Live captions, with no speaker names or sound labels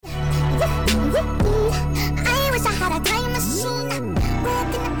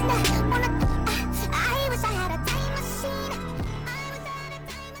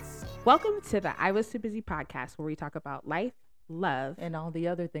Welcome to the I Was Too Busy podcast, where we talk about life, love, and all the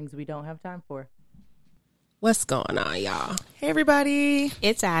other things we don't have time for. What's going on, y'all? Hey, everybody.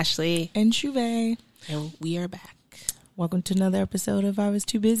 It's Ashley. And Shuve. And we are back. Welcome to another episode of I Was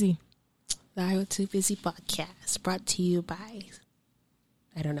Too Busy. The I Was Too Busy podcast, brought to you by,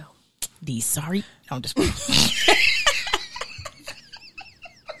 I don't know. The sorry. No, I'm just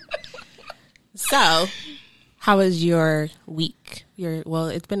So, how was your week?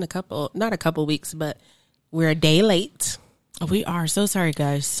 It's been not a couple weeks, but we're a day late. We are so sorry,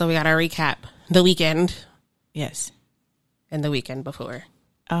 guys. So we got to recap the weekend. Yes. And the weekend before.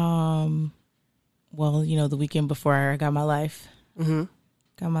 Well, the weekend before I got my life. Mm-hmm.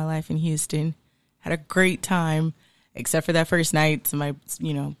 Got my life in Houston. Had a great time, except for that first night. Somebody,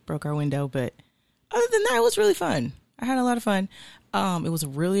 broke our window. But other than that, it was really fun. I had a lot of fun. It was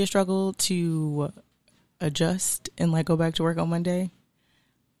really a struggle to adjust and go back to work on Monday.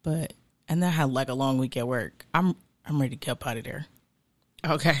 And then I had a long week at work. I'm ready to get up out of there.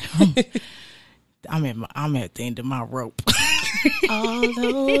 Okay. I'm at the end of my rope.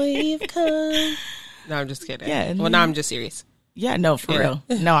 Although we've come. No, I'm just kidding. Yeah. Well, no, I'm just serious. Yeah, no, for real.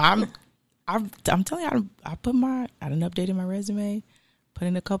 No, I'm telling you, I done updated my resume, put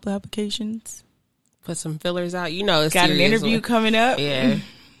in a couple applications, put some fillers out. It's got an interview coming up. Yeah.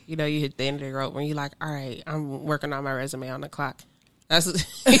 You hit the end of the rope when you're like, all right, I'm working on my resume on the clock. That's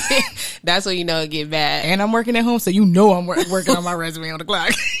when it get bad. And I'm working at home, so I'm working on my resume on the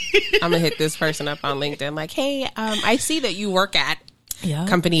clock. I'm gonna hit this person up on LinkedIn like, hey, I see that you work at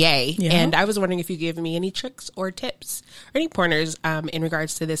Company A, and I was wondering if you give me any tricks or tips or any pointers in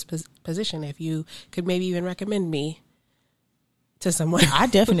regards to this position. If you could maybe even recommend me to someone. I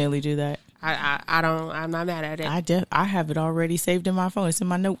definitely do that. I'm not mad at it. I have it already saved in my phone. It's in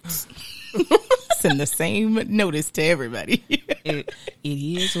my notes. Send the same notice to everybody. It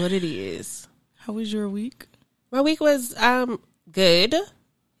is what it is. How was your week? My week was good.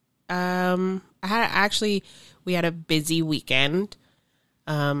 We had a busy weekend.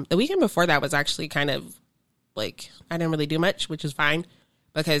 The weekend before that was actually kind of I didn't really do much, which is fine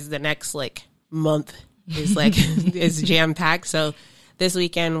because the next month is is jam packed. So this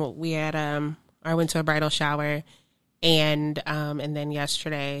weekend we had I went to a bridal shower, and then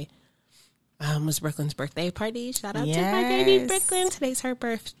yesterday was Brooklyn's birthday party. Shout out to my baby Brooklyn. Today's her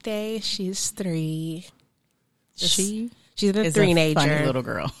birthday. She's 3. She's a teenager, funny little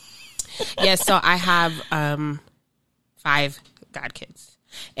girl. Yes, so I have 5 godkids,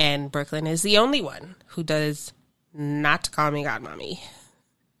 and Brooklyn is the only one who does not call me godmommy.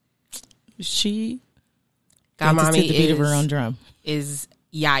 She godmommy to the beat of her own drum. Is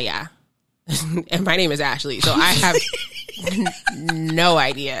Yaya, and my name is Ashley, so I have no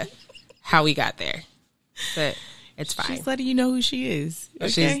idea how we got there, but it's fine. She's letting you know who she is. Okay?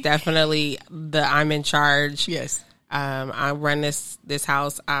 She's definitely I'm in charge. Yes. I run this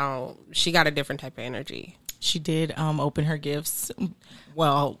house. She got a different type of energy. She did open her gifts.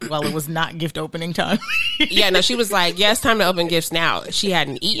 Well, it was not gift opening time. Yeah, no, she was like, yeah, it's time to open gifts now. She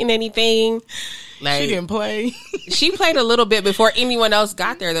hadn't eaten anything. She didn't play. She played a little bit before anyone else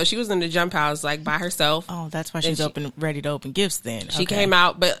got there, though. She was in the jump house, by herself. Oh, that's why she's ready to open gifts then. She came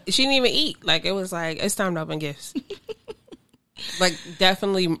out, but she didn't even eat. It was it's time to open gifts.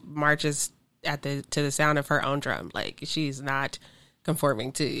 Definitely marches to the sound of her own drum. She's not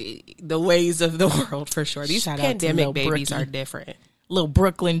conforming to the ways of the world for sure. These pandemic babies are different. Little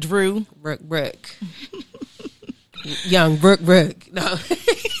Brooklyn Drew. Brooke. Young Brooke. No.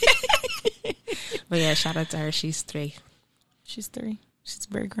 But yeah, shout out to her. She's 3. She's 3. She's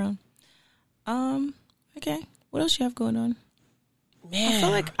very grown. Okay. What else you have going on?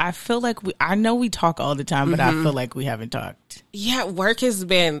 Man. I feel like I know we talk all the time, but I feel like we haven't talked. Yeah, work has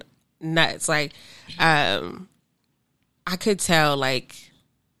been nuts. I could tell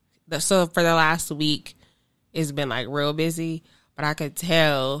so for the last week it's been real busy, but I could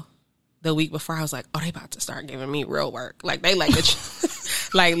tell the week before I was like, oh, they about to start giving me real work. They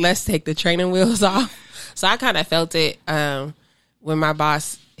let's take the training wheels off. So I kind of felt it when my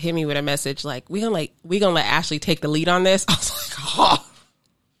boss hit me with a message we gonna let Ashley take the lead on this. I was like, oh,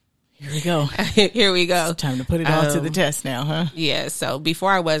 here we go. Here we go. It's time to put it all to the test now, huh? Yeah. So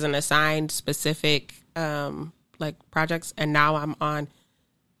before I wasn't assigned specific projects, and now I'm on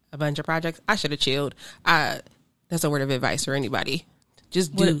a bunch of projects. I should have chilled. That's a word of advice for anybody.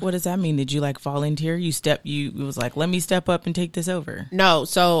 Just do. What does that mean? Did you volunteer? It was let me step up and take this over. No.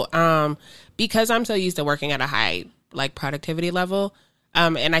 So because I'm so used to working at a high productivity level,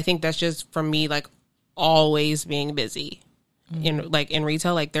 and I think that's just from me always being busy. In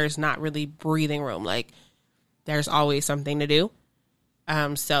retail, there's not really breathing room. There's always something to do.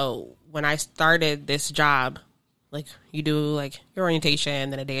 So when I started this job, like you do like your orientation,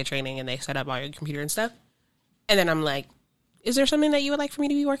 then a day of training, and they set up all your computer and stuff. And then I'm like, is there something that you would like for me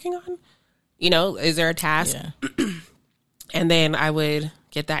to be working on? You know, is there a task? Yeah. And then I would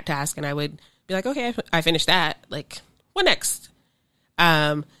get that task and I would be like, okay, I finished that. Like, what next?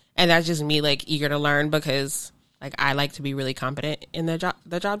 And that's just me like eager to learn because like I like to be really competent in the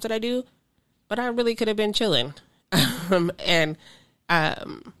jobs that I do, but I really could have been chilling. I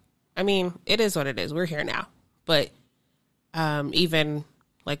mean, it is what it is. We're here now. But even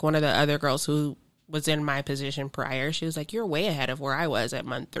like one of the other girls who was in my position prior, she was like, you're way ahead of where I was at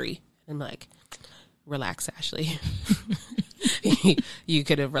month 3. I'm like, relax, Ashley. You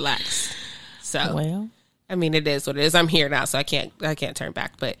could have relaxed. So, well, I mean, it is what it is. I'm here now, so I can't turn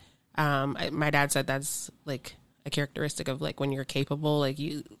back. But my dad said that's like a characteristic of like when you're capable, like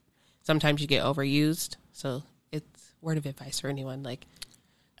sometimes you get overused. So it's word of advice for anyone. Like,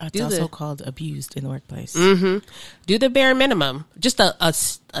 it's also called abused in the workplace. Mm-hmm. Do the bare minimum, just a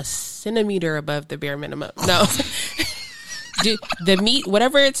centimeter above the bare minimum. No, do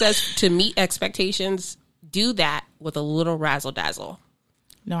whatever it says to meet expectations. Do that with a little razzle dazzle.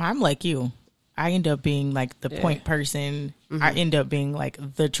 No, I'm like you. I end up being like the point person. Mm-hmm. I end up being like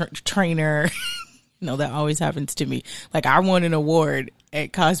the trainer. No, that always happens to me. Like I won an award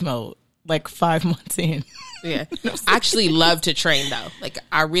at Cosmo like 5 months in. Yeah. I actually love to train though. Like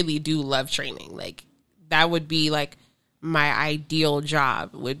I really do love training. Like that would be like my ideal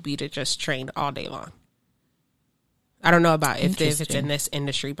job would be to just train all day long. I don't know about if it's in this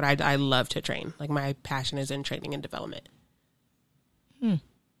industry, but I love to train. Like my passion is in training and development.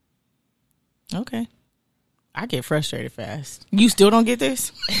 Okay. I get frustrated fast. You still don't get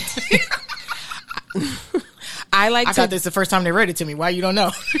this? I got this the first time they read it to me. Why you don't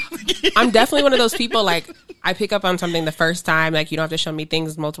know? I'm definitely one of those people, like, I pick up on something the first time. Like, you don't have to show me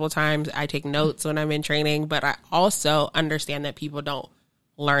things multiple times. I take notes when I'm in training. But I also understand that people don't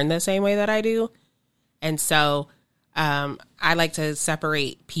learn the same way that I do. And so I like to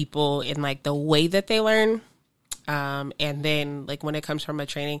separate people in, like, the way that they learn. And then, like, when it comes from a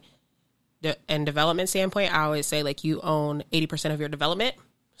training and development standpoint, I always say, like, you own 80% of your development.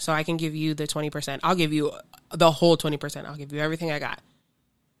 So I can give you the 20%. I'll give you the whole 20%. I'll give you everything I got.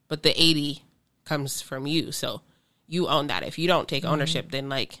 But the 80 comes from you. So you own that. If you don't take ownership, then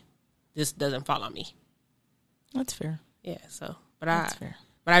like this doesn't fall on me. That's fair. Yeah. So, That's fair.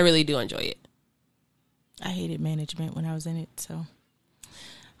 But I really do enjoy it. I hated management when I was in it, so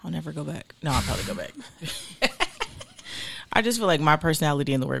I'll never go back. No, I'll probably go back. I just feel like my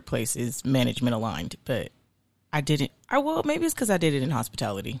personality in the workplace is management aligned, but maybe it's because I did it in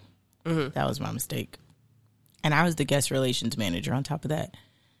hospitality. Mm-hmm. That was my mistake. And I was the guest relations manager on top of that.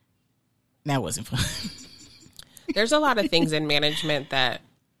 That wasn't fun. There's a lot of things in management that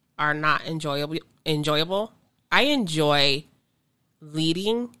are not enjoyable. I enjoy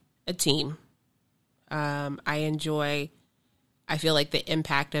leading a team. I feel like the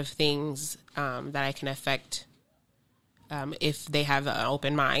impact of things that I can affect if they have an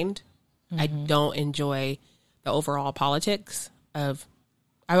open mind. Mm-hmm. I don't enjoy the overall politics of,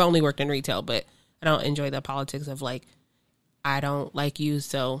 I've only worked in retail, but I don't enjoy the politics of like, I don't like you,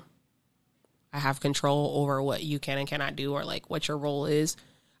 so I have control over what you can and cannot do or like what your role is.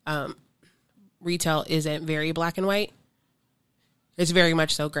 Retail isn't very black and white. It's very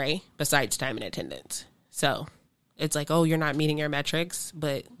much so gray besides time and attendance. So it's like, oh, you're not meeting your metrics,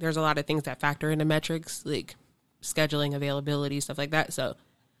 but there's a lot of things that factor into metrics, like scheduling, availability, stuff like that. So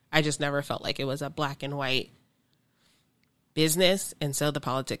I just never felt like it was a black and white business, and so the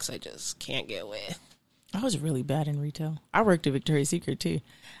politics I just can't get with. I was really bad in retail. I worked at Victoria's Secret too.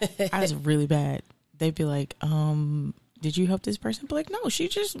 I was really bad. They'd be like, did you help this person? Be like, no, she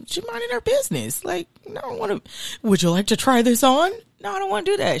minded her business. Like, no, I don't want to. Would you like to try this on? No, I don't want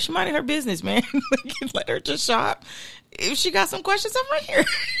to do that. She minded her business, man. Let her just shop. If she got some questions, I'm right here.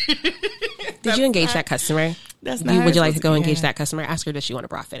 Did you engage that customer? That's not. Would you like to go engage that customer? Ask her, does she want a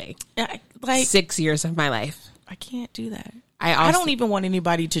broth today? Like 6 years of my life. I can't do that. I don't even want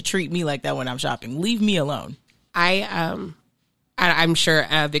anybody to treat me like that when I'm shopping. Leave me alone. I'm sure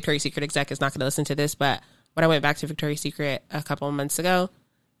a Victoria's Secret exec is not going to listen to this, but when I went back to Victoria's Secret a couple of months ago,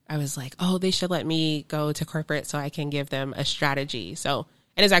 I was like, oh, they should let me go to corporate so I can give them a strategy. So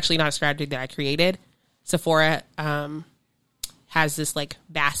it is actually not a strategy that I created. Sephora has this like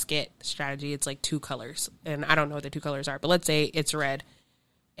basket strategy. It's like 2 colors, and I don't know what the 2 colors are, but let's say it's red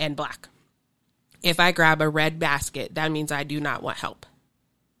and black. If I grab a red basket, that means I do not want help.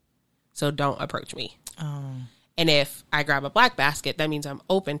 So don't approach me. And if I grab a black basket, that means I'm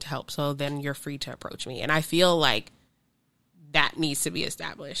open to help. So then you're free to approach me. And I feel like that needs to be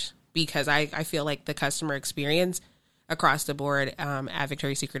established, because I feel like the customer experience across the board at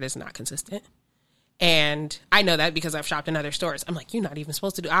Victoria's Secret is not consistent. And I know that because I've shopped in other stores. I'm like, you're not even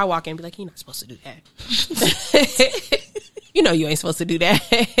supposed to do. I'll walk in and be like, you're not supposed to do that. You know you ain't supposed to do that.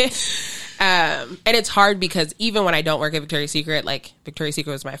 And it's hard because even when I don't work at Victoria's Secret, like Victoria's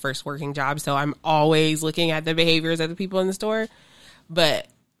Secret was my first working job, so I'm always looking at the behaviors of the people in the store. But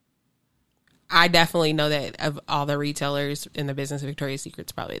I definitely know that of all the retailers in the business, Victoria's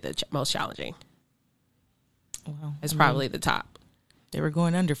Secret's probably the most challenging. Well, it's probably the top. They were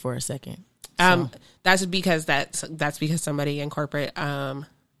going under for a second. So. That's because somebody in corporate,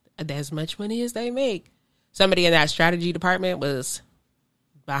 as much money as they make, somebody in that strategy department was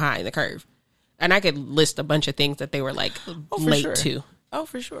behind the curve. And I could list a bunch of things that they were like late to. Oh,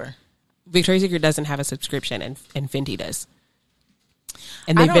 for sure. Victoria's Secret doesn't have a subscription, and Fenty does.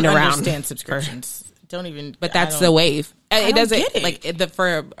 And they've been around. I don't understand subscriptions. Don't even. But that's the wave. It doesn't get it. Like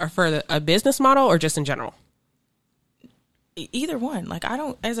for a business model or just in general. Either one. Like I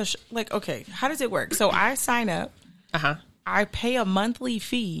don't okay, how does it work? So I sign up. I pay a monthly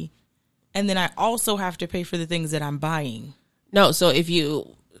fee, and then I also have to pay for the things that I'm buying. No, so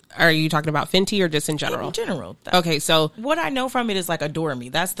are you talking about Fenty or just in general? In general. Okay, so what I know from it is like Adore Me.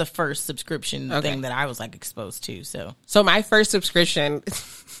 That's the first subscription thing that I was like exposed to. So my first subscription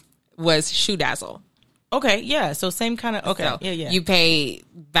was Shoe Dazzle. Okay, yeah. So same kind of So yeah. You pay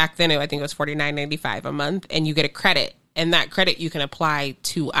back then. I think it was $49.95 a month, and you get a credit. And that credit you can apply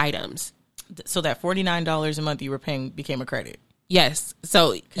to items. So that $49 a month you were paying became a credit. Yes.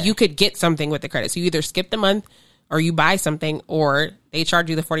 So you could get something with the credit. So you either skip the month, or you buy something, or they charge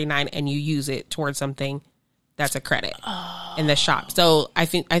you the $49 and you use it towards something that's a credit in the shop. So I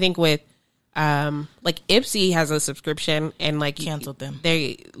think with like Ipsy has a subscription, and like canceled them.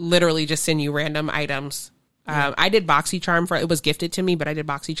 They literally just send you random items. I did BoxyCharm it was gifted to me, but I did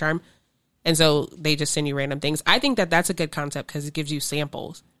BoxyCharm. And so they just send you random things. I think that that's a good concept because it gives you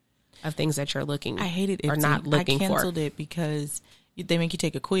samples of things that you're looking. I hated it or not looking for. I canceled it because they make you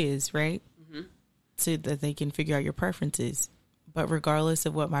take a quiz, right? Mm-hmm. So that they can figure out your preferences. But regardless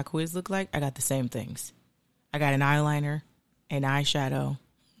of what my quiz looked like, I got the same things. I got an eyeliner, an eyeshadow,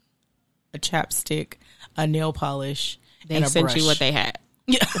 a chapstick, a nail polish, and a sent brush. You what they had.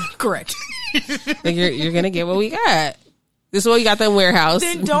 Yeah, correct. Like you're gonna get what we got. This is what you got in warehouse.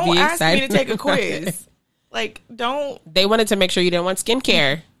 Then don't ask me to take a quiz. Like, don't. They wanted to make sure you didn't want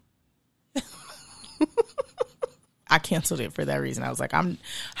skincare. I canceled it for that reason. I was like,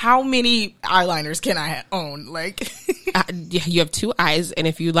 how many eyeliners can I own? Like, you have two eyes, and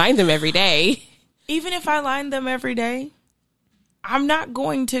if you line them every day. Even if I line them every day, I'm not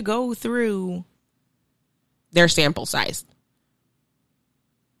going to go through. They're sample sized.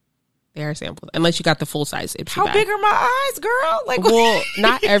 They are sampled, unless you got the full size Ipsy How bag. big are my eyes, girl? Like, well,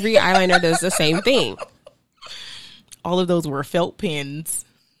 not every eyeliner does the same thing. All of those were felt pens.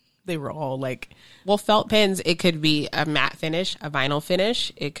 They were all like, well, felt pens. It could be a matte finish, a vinyl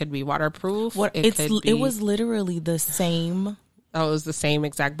finish. It could be waterproof. It was literally the same. Oh, it was the same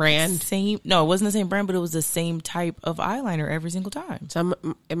exact brand. No, it wasn't the same brand, but it was the same type of eyeliner every single time.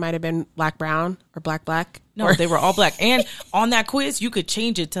 It might have been black brown or black. No, they were all black. And on that quiz, you could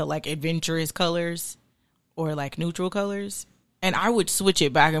change it to like adventurous colors or like neutral colors. And I would switch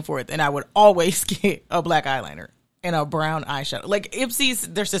it back and forth, and I would always get a black eyeliner and a brown eyeshadow. Like Ipsy's,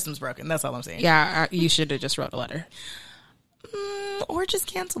 their system's broken. That's all I'm saying. Yeah, you should have just wrote a letter. Or just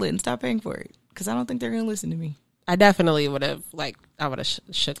cancel it and stop paying for it, because I don't think they're going to listen to me. I definitely would have,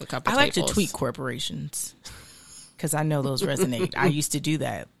 shook a couple I like tables. to tweet corporations because I know those resonate. I used to do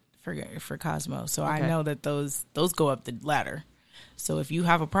that for Cosmo. So okay. I know that those go up the ladder. So if you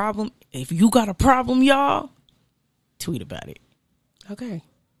have a problem, y'all, tweet about it. Okay.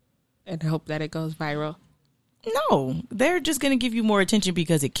 And hope that it goes viral. No, they're just going to give you more attention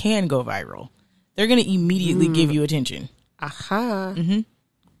because it can go viral. They're going to immediately give you attention. Aha. Mm-hmm.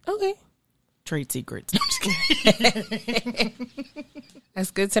 Okay. Trade secrets. No, I'm just kidding. That's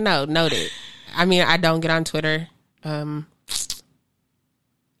good to know. Noted. I mean, I don't get on Twitter. I've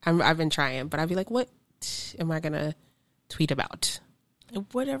been trying, but I'd be like, what am I going to tweet about?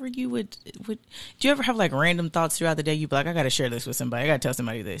 Whatever you would. Do you ever have like random thoughts throughout the day? You be like, I got to share this with somebody. I got to tell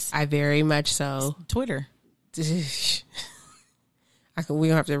somebody this. I very much so. Twitter. We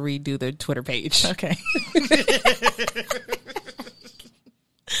don't have to redo the Twitter page. Okay.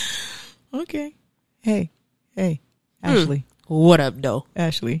 Okay. Hey, Ashley. What up, though?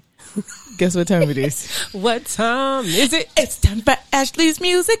 Ashley. Guess what time it is? What time is it? It's time for Ashley's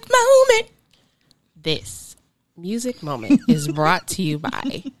Music Moment. This music moment is brought to you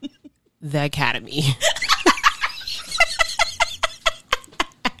by the Academy.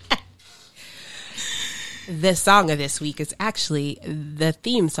 The song of this week is actually the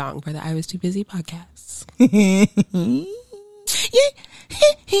theme song for the I Was Too Busy podcast.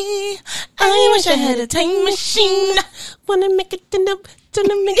 I wish I had a time machine. Wanna make it to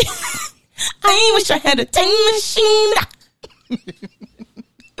make it. I wish I had a time machine.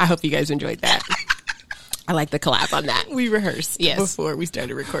 I hope you guys enjoyed that. I like the collab on that. We rehearsed before we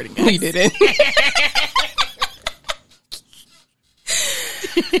started recording. We didn't.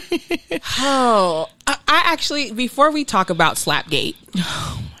 I actually, before we talk about Slapgate,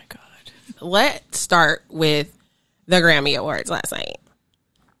 Oh my God. let's start with the Grammy Awards last night.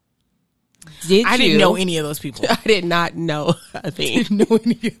 I didn't know any of those people. I did not know a thing. Didn't know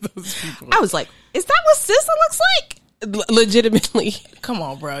any of those people. I was like, is that what SZA looks like? Legitimately. Come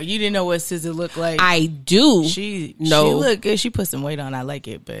on, bro. You didn't know what SZA looked like. I do. She know. looked good. She put some weight on. I like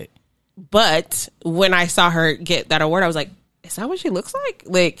it, But when I saw her get that award, I was like, is that what she looks like?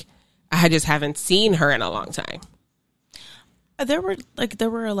 Like, I just haven't seen her in a long time. there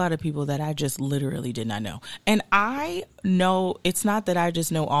were a lot of people that I just literally did not know. And I know it's not that I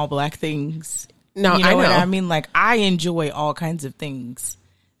just know all black things. No, you know, I know. what I mean? Like, I enjoy all kinds of things.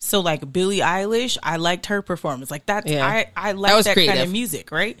 So like Billie Eilish, I liked her performance. Like that's I like that kind of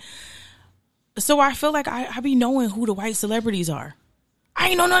music, right? So I feel like I be knowing who the white celebrities are. I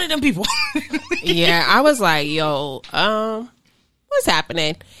ain't know none of them people. Yeah, I was like, yo, what's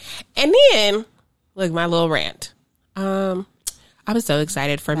happening? And then, look, my little rant. I was so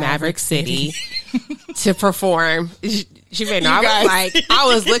excited for Maverick City to perform. She made no, I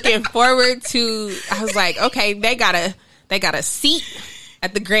was looking forward to. I was like, okay, they got a seat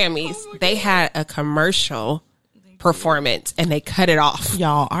at the Grammys. They had a commercial performance and they cut it off.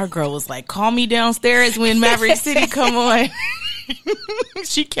 Y'all, our girl was like, call me downstairs when Maverick City come on.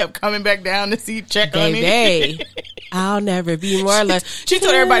 She kept coming back down to check on me. I'll never be more like. She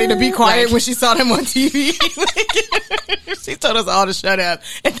told everybody to be quiet when she saw them on TV. She told us all to shut up,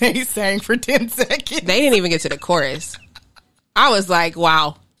 and they sang for 10 seconds. They didn't even get to the chorus. I was like,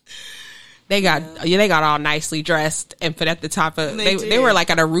 wow. They got all nicely dressed and put at the top of. They were like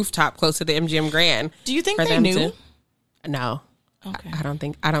at a rooftop close to the MGM Grand. Do you think they knew? No. Okay. I don't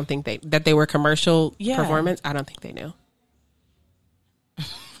think they were commercial performance. I don't think they knew.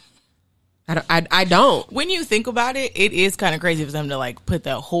 I don't. When you think about it, it is kind of crazy for them to like put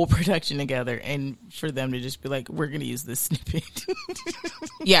that whole production together and for them to just be like, we're going to use this snippet.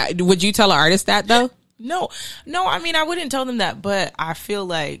 Yeah. Would you tell an artist that though? No. I mean, I wouldn't tell them that, but I feel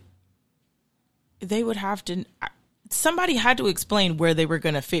like they would have to. Somebody had to explain where they were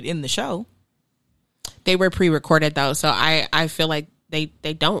going to fit in the show. They were pre-recorded though, so I feel like they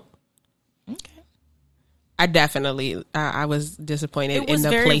don't. Okay. I definitely I was disappointed in the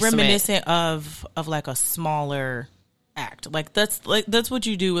placement. It was very reminiscent of like a smaller act. Like that's what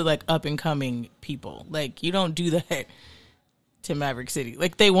you do with like up and coming people. Like you don't do that to Maverick City.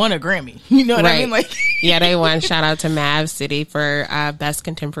 Like they won a Grammy. You know what I mean? Like yeah, they won. Shout out to Mav City for Best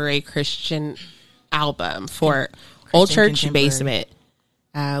Contemporary Christian Album for Old Church Basement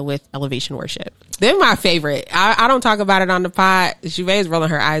with Elevation Worship. They're my favorite. I don't talk about it on the pod. Juvae's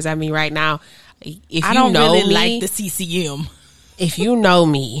rolling her eyes at me right now. If I don't really like the CCM. If you know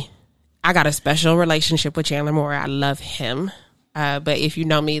me, I got a special relationship with Chandler Moore. I love him. But if you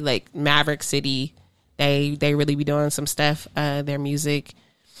know me, like Maverick City, they really be doing some stuff. Their music,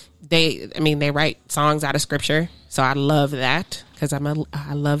 they write songs out of scripture. So I love that because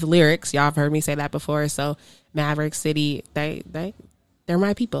I love lyrics. Y'all have heard me say that before. So Maverick City, they're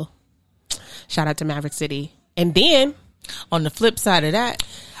my people. Shout out to Maverick City. And then on the flip side of that,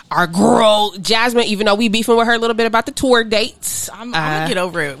 our girl Jasmine, even though we beefing with her a little bit about the tour dates, I'm gonna get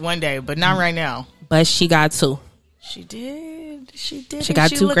over it one day, but not right now. But she got two. She did. She got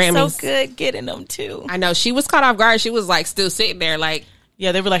two Grammys. So good getting them too. I know she was caught off guard. She was like still sitting there, like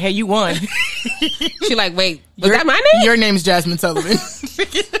yeah. They were like, "Hey, you won." She like, wait, was that my name? Your name's Jasmine Sullivan.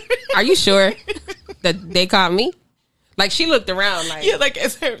 Are you sure that they called me? Like she looked around, like yeah, like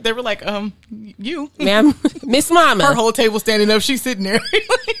they were like, you, ma'am, Miss Mama. Her whole table standing up. She's sitting there.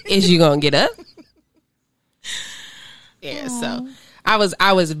 Is you gonna get up? Yeah. So I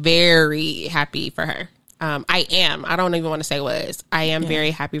was very happy for her. I am. I don't even want to say was. I am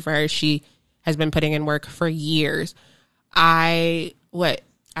very happy for her. She has been putting in work for years. I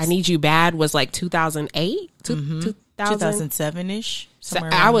Need You Bad was like 2008, 2007-ish.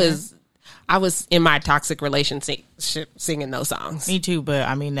 I was in my toxic relationship singing those songs. Me too, but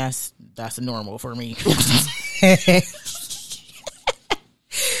I mean that's normal for me.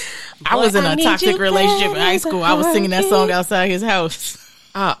 I was in a toxic relationship in high school. I was singing that song outside his house.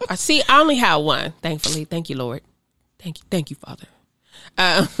 See, I only had one, thankfully. Thank you, Lord. Thank you, Father.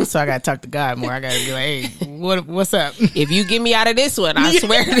 So I got to talk to God more. I got to be like, hey, what's up? If you get me out of this one, I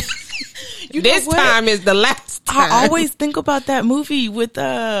swear this time is the last time. I always think about that movie with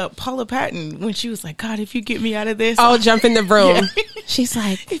Paula Patton when she was like, God, if you get me out of this. Oh, jump in the broom. Yeah. She's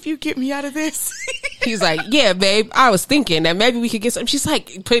like, if you get me out of this. he's like, yeah, babe, I was thinking that maybe we could get some. She's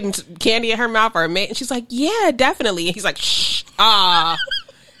like putting candy in her mouth or a mint. And she's like, yeah, definitely. And he's like, shh, I'd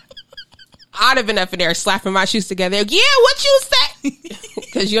have been up in there slapping my shoes together. Yeah, what you say?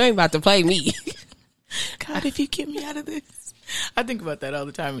 Because you ain't about to play me. God, if you get me out of this. I think about that all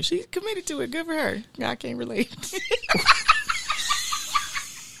the time. And she's committed to it. Good for her. I can't relate.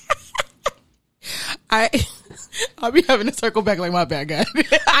 I'll be having to circle back like my bad guy.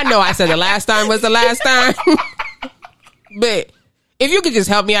 I know I said the last time was the last time. But if you could just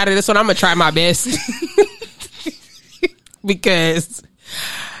help me out of this one, I'm going to try my best. Because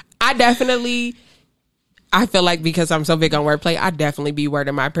I feel like because I'm so big on wordplay, I definitely be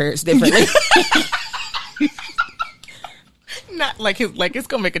wording my parents differently. Not like it's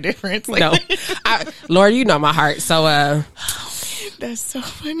gonna make a difference. Like, no, Lord, you know my heart. So that's so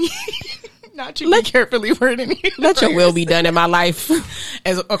funny. Not you be carefully wording it. Let your will be done in my life,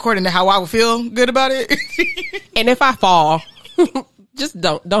 as according to how I would feel good about it. And if I fall, just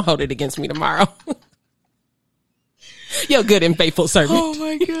don't hold it against me tomorrow. You're good and faithful servant. Oh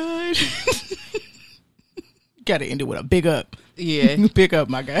my God. Got to end it with a big up. Yeah, big up,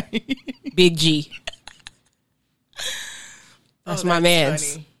 my guy. Big G. That's my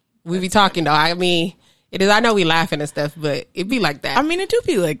man's. Funny. We be talking though. I mean, it is. I know we laughing and stuff, but it be like that. I mean, it do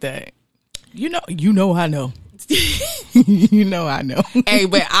be like that. You know, I know. You know, I know. Hey,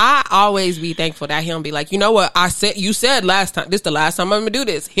 but I always be thankful that he'll be like, you know what I said. You said last time. This the last time I'm gonna do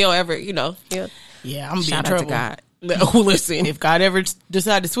this. He'll ever, Yeah, I'm gonna be in shout out trouble. to God. Listen, if God ever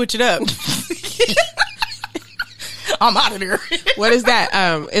decide to switch it up, I'm out of there. What is that?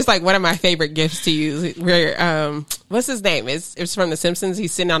 It's like one of my favorite gifts to use. Where what's his name? It's from The Simpsons.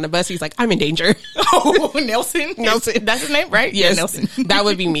 He's sitting on the bus. He's like, I'm in danger. Oh, Nelson. Nelson. That's his name, right? Yes, Yeah, Nelson. That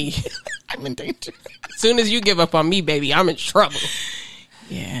would be me. I'm in danger. As soon as you give up on me, baby, I'm in trouble.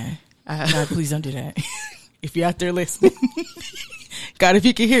 Yeah. God, please don't do that. If you're out there listening, God, if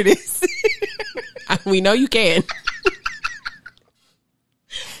you can hear this, we know you can.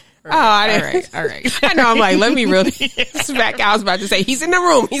 All right. I know. I'm like, let me reel this back. I was about to say, he's in the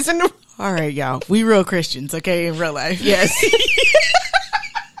room. All right, y'all. We real Christians, okay, in real life. Yes.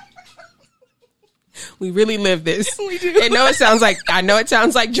 We really live this. We do. I know it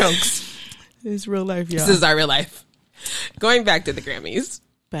sounds like jokes. It's real life, y'all. This is our real life. Going back to the Grammys.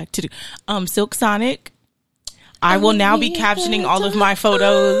 Back to the Silk Sonic. I will now be captioning all of my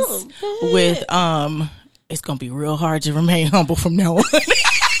photos with it's gonna be real hard to remain humble from now on.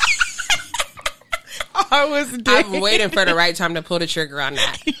 I'm waiting for the right time to pull the trigger on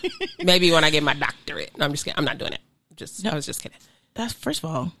that. Maybe when I get my doctorate. No, I'm just kidding. I'm not doing it. I was just kidding. That's first of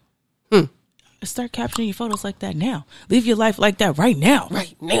all. Start capturing your photos like that now. Live your life like that right now.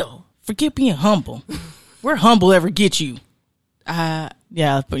 Right now. Forget being humble. Where humble ever get you? I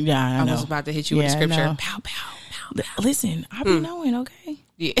know. I was about to hit you with a scripture. No. Pow, pow, pow, pow. Listen, I be knowing, okay?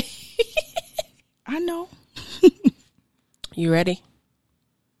 Yeah. I know. You ready?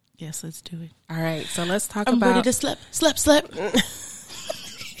 Yes, let's do it. All right, so let's talk I'm about... ready to slap.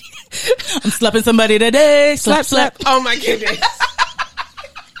 I'm slapping somebody today. Slap. Oh my goodness.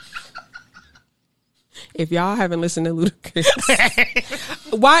 If y'all haven't listened to Ludacris,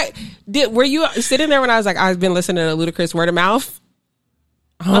 were you sitting there when I was like, I've been listening to Ludacris word of mouth?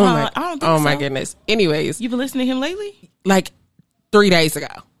 I don't think so. My goodness. Anyways, You been listening to him lately? like 3 days ago.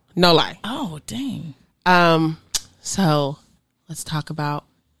 No lie. Oh, dang. So let's talk about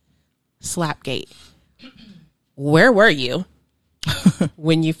Slapgate. Where were you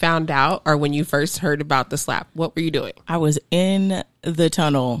when you found out or when you first heard about the slap? What were you doing? I was in the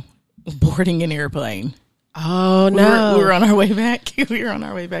tunnel boarding an airplane. Oh no. We were on our way back. We were on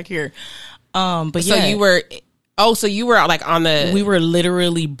our way back here. But so yeah. so you were like on the... We were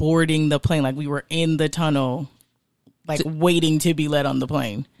literally boarding the plane. Like we were in the tunnel, like waiting to be let on the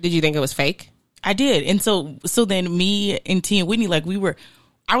plane. Did you think it was fake? I did. And so then me and T and Whitney, like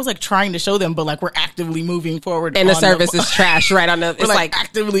I was like trying to show them, but like we're actively moving forward. And the service is trash right on the... It's like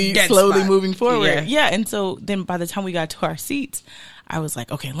actively slowly spot. moving forward. Yeah. And so then by the time we got to our seats, I was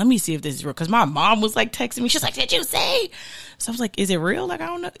like, okay, let me see if this is real. Because my mom was like texting me. She's like, did you see? So I was like, is it real? Like, I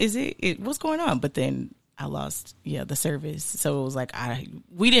don't know. Is it what's going on? But then I lost, the service. So it was like,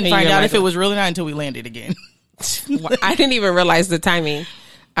 we didn't find out if it was real or not until we landed again. I didn't even realize the timing.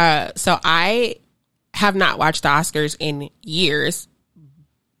 So I have not watched the Oscars in years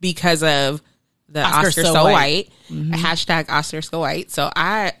because of the Oscar So White, hashtag Oscar So White. So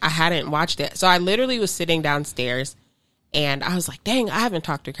I hadn't watched it. So I literally was sitting downstairs and I was like, dang, I haven't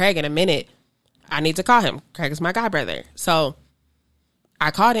talked to Craig in a minute. I need to call him. Craig is my god brother. So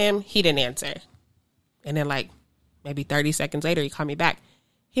I called him. He didn't answer. And then like maybe 30 seconds later, he called me back.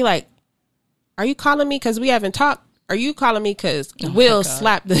 He like, are you calling me because we haven't talked? Are you calling me because Will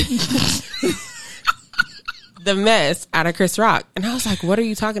slapped the mess out of Chris Rock? And I was like, what are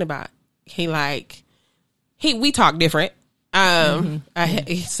you talking about? We talk different.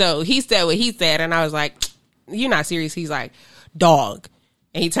 So he said what he said, and I was like, you're not serious. He's like, dog.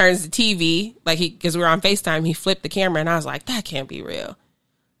 And he turns the TV, because we were on FaceTime, he flipped the camera, and I was like, that can't be real.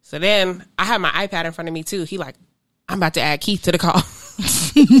 So then I had my iPad in front of me too. He like, I'm about to add Keith to the call.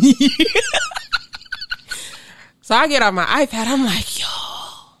 So I get on my iPad. I'm like, yo,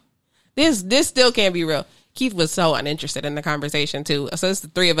 this still can't be real. Keith was so uninterested in the conversation too. So it's the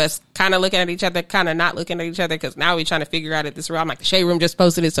three of us kind of looking at each other, kind of not looking at each other, because now we're trying to figure out if this is real. I'm like, the Shade Room just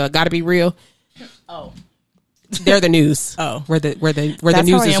posted it, so it got to be real. Oh, they're the news. Oh, where the news That's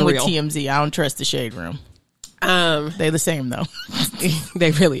how I is am real. With TMZ, I don't trust the Shade Room. They're the same though.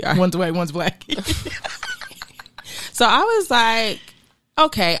 They really are. One's white, one's black. So I was like,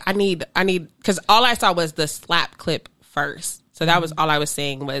 okay, I need, because all I saw was the slap clip first. So that was all I was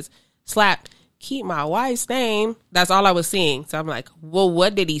seeing was slap, keep my wife's name. That's all I was seeing. So I'm like, well,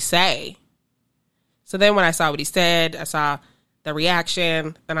 what did he say? So then when I saw what he said, I saw the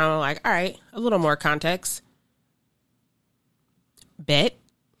reaction, and I'm like, all right, a little more context. Bet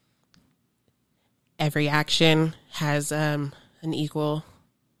every action has an equal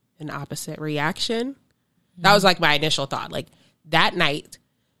and opposite reaction. That was like my initial thought. Like that night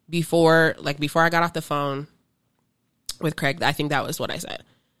before I got off the phone with Craig, I think that was what I said.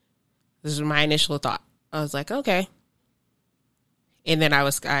 This was my initial thought. I was like, okay. And then I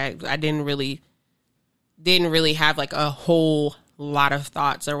didn't really have like a whole lot of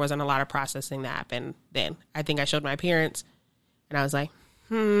thoughts. There wasn't a lot of processing that happened then. I think I showed my parents and I was like,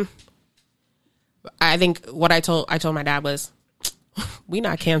 I think what I told my dad was, we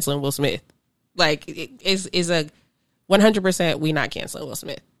not canceling Will Smith. Like it is a 100% we not canceling Will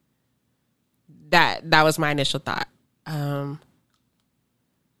Smith. That was my initial thought.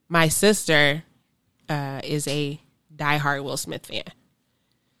 My sister is a diehard Will Smith fan.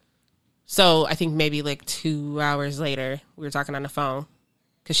 So I think maybe like 2 hours later, we were talking on the phone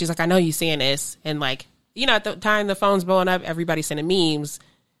because she's like, I know you seeing this. And like, at the time the phone's blowing up, everybody's sending memes,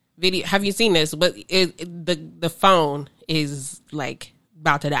 video. Have you seen this? But the phone is like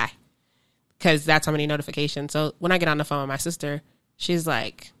about to die because that's how many notifications. So when I get on the phone with my sister, she's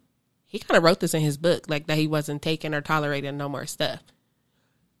like, he kind of wrote this in his book, like that he wasn't taking or tolerating no more stuff.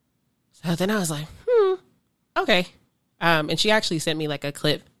 So then I was like, okay. And she actually sent me like a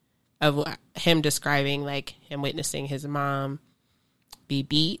clip of him describing like him witnessing his mom be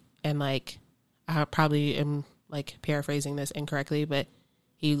beat. And like, I probably am like paraphrasing this incorrectly, but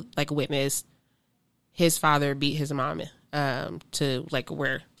he like witnessed his father beat his mom to like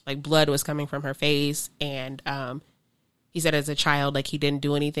where like blood was coming from her face. And he said as a child, like he didn't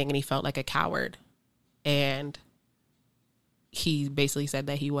do anything and he felt like a coward. And he basically said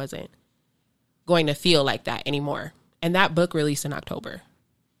that he wasn't going to feel like that anymore. And that book released in October.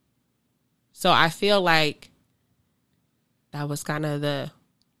 So I feel like that was kind of the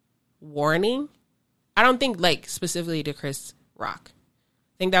warning. I don't think like specifically to Chris Rock.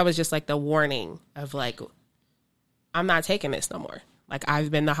 I think that was just like the warning of like, I'm not taking this no more. Like I've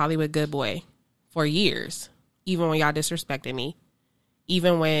been the Hollywood good boy for years, even when y'all disrespected me,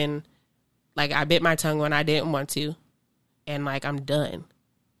 even when like I bit my tongue when I didn't want to, and like I'm done.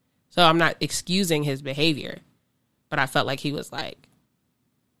 So I'm not excusing his behavior, but I felt like he was like,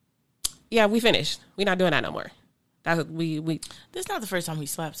 yeah, we finished. We're not doing that no more. That's we. This is not the first time he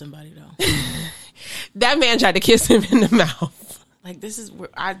slapped somebody though. That man tried to kiss him in the mouth. Like this is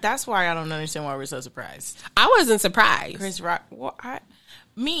that's why I don't understand why we're so surprised. I wasn't surprised. Chris Rock,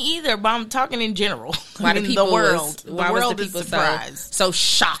 me either. But I'm talking in general. Why the people the world? The why world was the people is surprised. so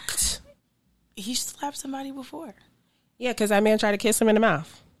shocked? He slapped somebody before. Yeah, because that man tried to kiss him in the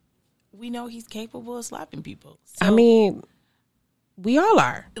mouth. We know he's capable of slapping people. So, I mean, we all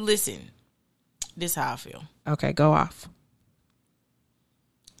are. Listen, this is how I feel. Okay, go off.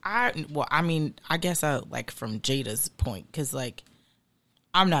 I guess I like from Jada's point, because like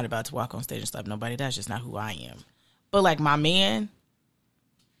I'm not about to walk on stage and slap nobody. That's just not who I am. But like my man,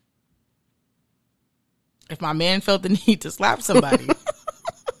 if my man felt the need to slap somebody,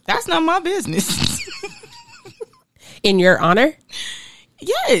 that's not my business. In your honor?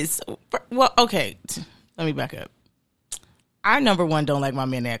 Yes. Well, okay. Let me back up. I, number one, don't like my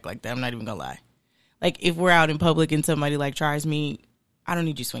men to act like that. I'm not even gonna lie. Like, if we're out in public and somebody like tries me, I don't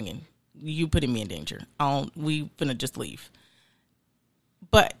need you swinging. You putting me in danger. We finna just leave.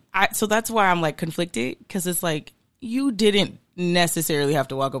 But so that's why I'm like conflicted, because it's like, you didn't necessarily have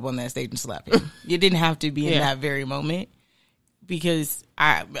to walk up on that stage and slap him. You didn't have to be in that very moment, because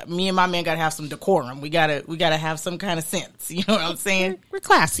me and my man gotta have some decorum. We gotta have some kind of sense. You know what I'm saying? We're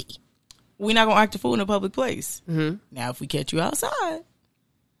classy. We're not gonna act a fool in a public place. Mm-hmm. Now, if we catch you outside,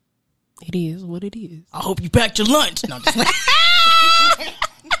 it is what it is. I hope you packed your lunch. No, I'm just playing.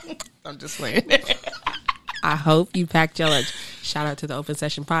 I'm just playing. I hope you packed your lunch. Shout out to the Open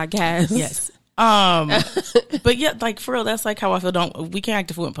Session Podcast. Yes. But yeah, like, for real, that's like how I feel. We can't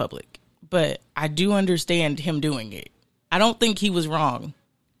act a fool in public, but I do understand him doing it. I don't think he was wrong.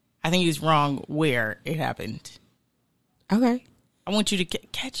 I think he was wrong where it happened. Okay. I want you to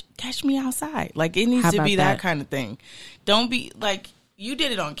catch me outside. Like, it needs to be that kind of thing. Don't be like, you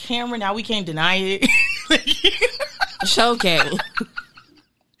did it on camera. Now we can't deny it. Okay.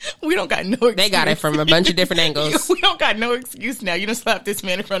 We don't got no excuse. They got it from a bunch of different angles. We don't got no excuse now. You done slapped this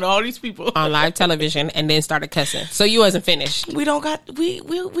man in front of all these people on live television and then started cussing. So you wasn't finished. We don't got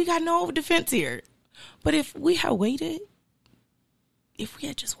we got no defense here. But if we had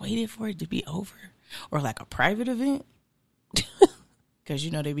just waited for it to be over, or like a private event, because you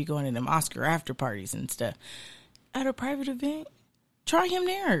know they be going to them Oscar after parties and stuff. At a private event, try him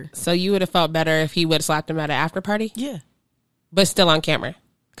there. So you would have felt better if he would have slapped him at an after party? Yeah. But still on camera.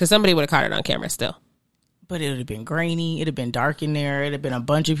 Because somebody would have caught it on camera still. But it would have been grainy. It would have been dark in there. It would have been a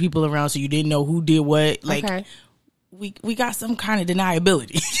bunch of people around, so you didn't know who did what. Like, okay. We got some kind of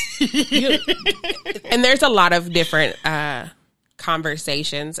deniability. And there's a lot of different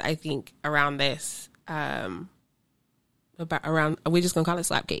conversations, I think, around this. We're just going to call it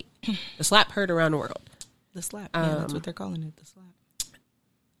Slapgate. The slap heard around the world. The slap. Yeah, that's what they're calling it, the slap.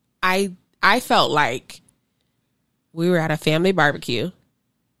 I felt like we were at a family barbecue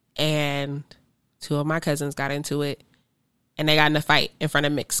and two of my cousins got into it and they got in a fight in front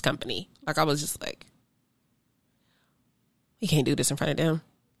of mixed company. Like, I was just like, you can't do this in front of them.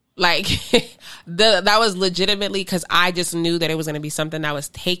 Like, that was legitimately because I just knew that it was going to be something that was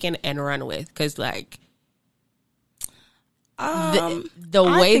taken and run with. Because, like, the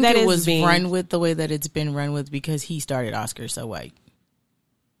way that it was being run with, the way that it's been run with, because he started Oscar so white.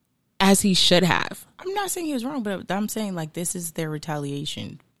 As he should have. I'm not saying he was wrong, but I'm saying, like, this is their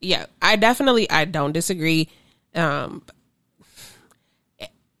retaliation. Yeah, I don't disagree. The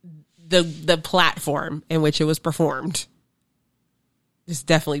platform in which it was performed, just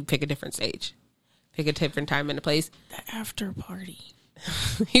definitely pick a different stage, pick a different time and a place. The after party.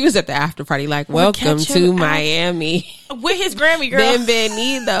 He was at the after party, like, welcome to Miami with his Grammy girl.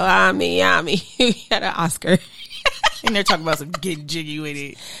 Bienvenido a Miami. He had an Oscar. And they're talking about some getting jiggy with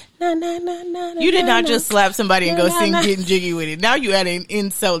it. Na, na, na, na, you did not just slap somebody and go sing getting jiggy with it. Now you add an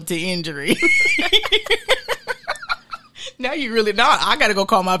insult to injury. Now you really not. I got to go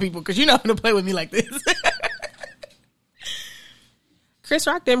call my people because you're not going to play with me like this. Chris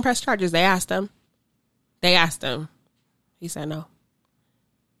Rock didn't press charges. They asked him. He said no.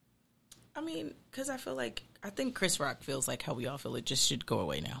 I mean, because I think Chris Rock feels like how we all feel. It just should go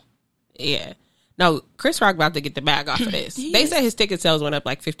away now. Yeah. No, Chris Rock about to get the bag off of this. They said his ticket sales went up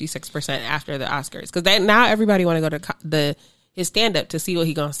like 56% after the Oscars. Because now everybody want to go to his stand-up to see what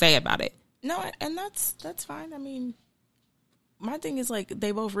he going to say about it. No, and that's fine. I mean, my thing is, like,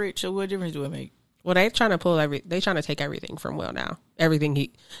 they both rich, so what difference do it make? Well, they trying to take everything from Will now. Not everything.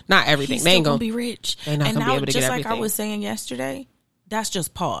 He's they ain't gonna be rich. They're not gonna be able to get everything. Just like I was saying yesterday, that's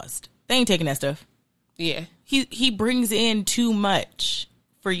just paused. They ain't taking that stuff. Yeah. He brings in too much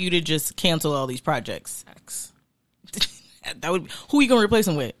for you to just cancel all these projects. Who are you gonna replace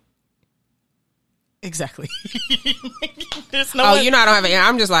him with? Exactly. There's no. Oh, you know I don't have it.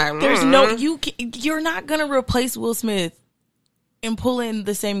 I'm just like. There's no. You're not gonna replace Will Smith and pull in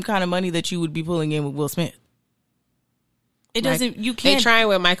the same kind of money that you would be pulling in with Will Smith. It doesn't. You can't. They trying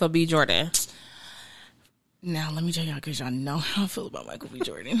with Michael B. Jordan. Now let me tell y'all, because y'all know how I feel about Michael B.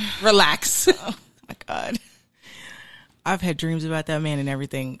 Jordan. Relax. Oh my God. I've had dreams about that man and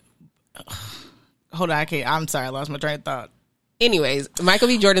everything. Ugh. Hold on, I'm sorry, I lost my train of thought. Anyways, Michael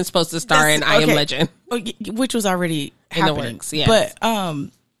B. Jordan's supposed to star in I Am Legend, which was already happening. In the works. Yes. But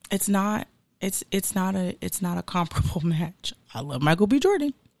it's not a comparable match. I love Michael B.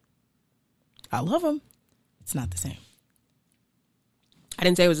 Jordan. I love him. It's not the same. I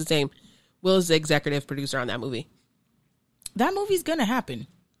didn't say it was the same. Will's the executive producer on that movie. That movie's gonna happen.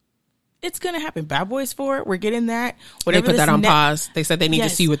 It's going to happen. Bad Boys 4, we're getting that. Whatever they put that on pause. They said they need to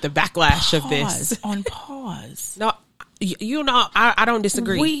see what the backlash of this. On pause. No, You know, I don't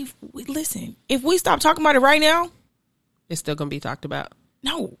disagree. We listen. If we stop talking about it right now, it's still gonna be talked about.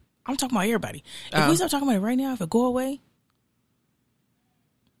 No, I'm talking about everybody. If we stop talking about it right now, if it go away,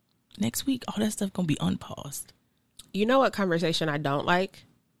 next week all that stuff gonna be unpaused. You know what conversation I don't like?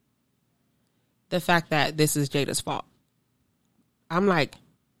 The fact that this is Jada's fault. I'm like,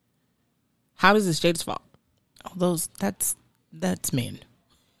 how is this Jada's fault? Oh, that's men.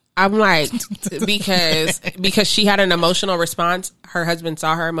 I'm like, because she had an emotional response. Her husband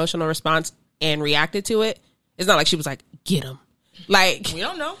saw her emotional response and reacted to it. It's not like she was like, get him. Like, we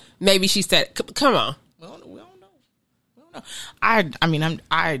don't know. Maybe she said, come on. We don't know. I mean,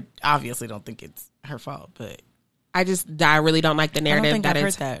 I obviously don't think it's her fault, but I really don't like the narrative. I don't think I've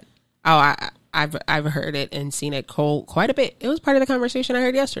heard that. Oh, I've heard it and seen it quite a bit. It was part of the conversation I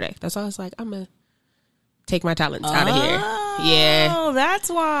heard yesterday. That's why I was like, I'm gonna take my talents out of here. Yeah. Oh, that's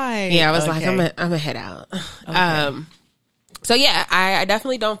why. Yeah, I was like, I'm gonna head out. Okay. So yeah, I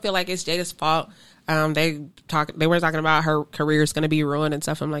definitely don't feel like it's Jada's fault. They were talking about her career is gonna be ruined and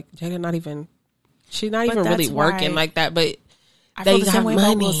stuff. I'm like, Jada, she's not even really working like that, but I feel the same way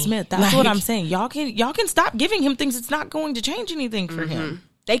about Will Smith. That's what I'm saying. Y'all can stop giving him things. It's not going to change anything for him.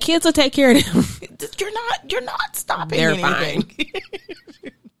 They kids will take care of him. You're not stopping They're anything.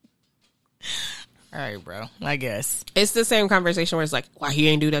 Fine. All right, bro. I guess it's the same conversation where it's like, why he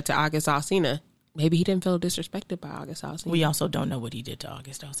ain't do that to August Alsina? Maybe he didn't feel disrespected by August Alsina. We also don't know what he did to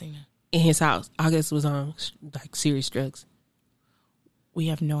August Alsina in his house. August was on like serious drugs. We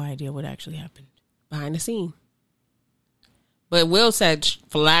have no idea what actually happened behind the scene. But Will said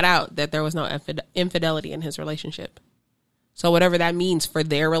flat out that there was no infidelity in his relationship. So whatever that means for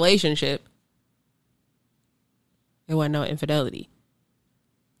their relationship, it wasn't no infidelity.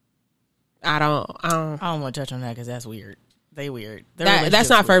 I don't want to touch on that because that's weird. They weird. That's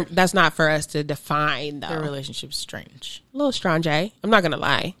not for us to define though. Their relationship's strange. A little strange. I'm not gonna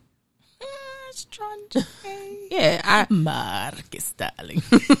lie. Strange. Yeah, Marcus, darling.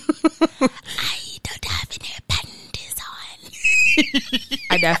 I don't have any panties on.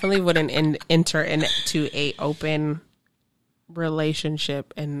 I definitely wouldn't enter into a open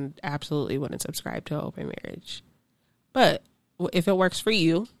relationship and absolutely wouldn't subscribe to an open marriage. But if it works for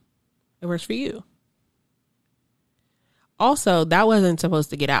you, it works for you. Also, that wasn't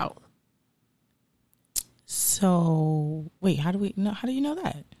supposed to get out. So, wait, how do you know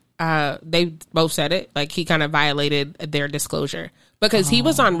that? They both said it. Like, he kind of violated their disclosure. Because he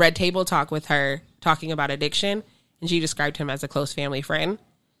was on Red Table Talk with her talking about addiction, and she described him as a close family friend.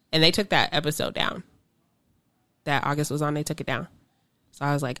 And they took that episode down. That August was on, they took it down. So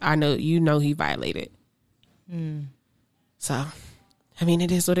I was like, I know, he violated. So, I mean,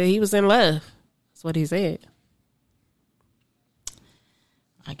 it is what he was in love. That's what he said.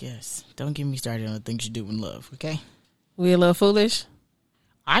 I guess. Don't get me started on the things you do in love, okay? We a little foolish.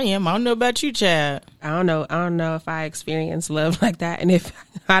 I am. I don't know about you, Chad. I don't know if I experience love like that, and if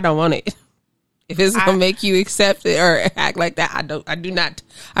I don't want it. If it's gonna make you accept it or act like that, I do not.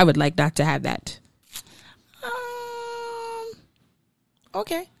 I would like not to have that.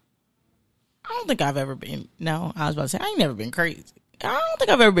 Okay. I don't think I've ever been. No, I was about to say I ain't never been crazy. I don't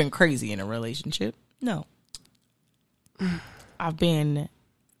think I've ever been crazy in a relationship. No. I've been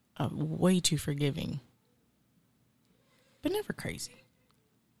way too forgiving, but never crazy.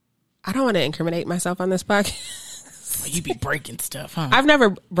 I don't want to incriminate myself on this podcast. Well, you be breaking stuff, huh? I've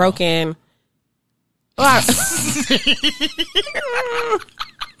never broken. Well,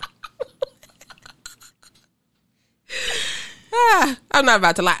 I'm not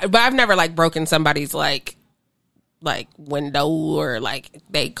about to lie, but I've never like broken somebody's like window or like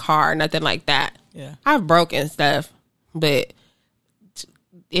their car, nothing like that. Yeah, I've broken stuff, but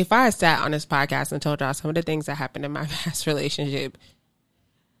if I sat on this podcast and told y'all some of the things that happened in my past relationship,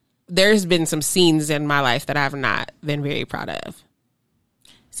 there's been some scenes in my life that I've not been very proud of.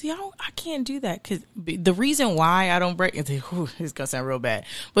 See, I can't do that because the reason why I don't break it's gonna sound real bad,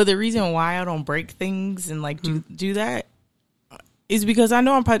 but the reason why I don't break things and like do that is because I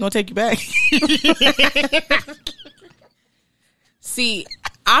know I'm probably gonna take you back. See,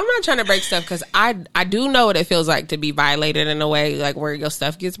 I'm not trying to break stuff because I do know what it feels like to be violated in a way like where your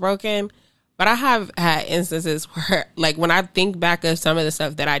stuff gets broken. But I have had instances where like when I think back of some of the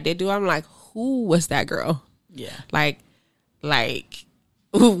stuff that I did do, I'm like, who was that girl? Yeah. Like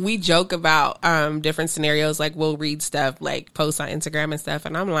we joke about different scenarios. Like we'll read stuff like posts on Instagram and stuff.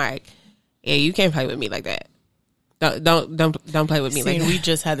 And I'm like, yeah, you can't play with me like that. Don't play with me like that. We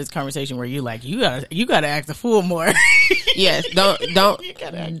just had this conversation where you like, you gotta act a fool more. Yes, don't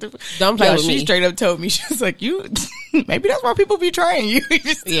play with me. She straight up told me, she was like, maybe that's why people be trying you.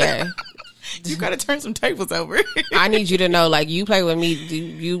 Yeah. You gotta turn some tables over. I need you to know, like, you play with me,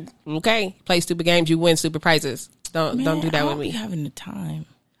 you okay? Play stupid games, you win stupid prizes. Don't do that with me. I don't be having the time.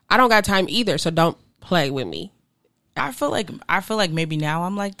 I don't got time either, so don't play with me. I feel like maybe now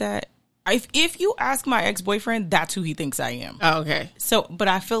I'm like that. If you ask my ex-boyfriend, that's who he thinks I am. Oh, okay. So, but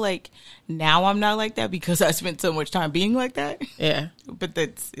I feel like now I'm not like that because I spent so much time being like that. Yeah. But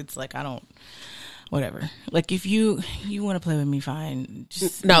it's like I don't. Whatever. Like if you want to play with me, fine.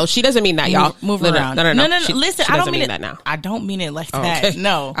 Just no, she doesn't mean that, y'all. Move around. No. Listen, she I don't mean that now. I don't mean it like Oh, that. okay.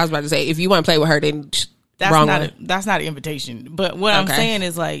 No, I was about to say if you want to play with her, then that's not an invitation. But what I'm saying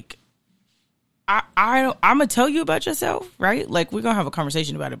is like, I'm gonna tell you about yourself, right? Like we're gonna have a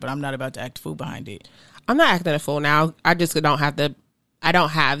conversation about it, but I'm not about to act a fool behind it. I'm not acting a fool now. I just don't have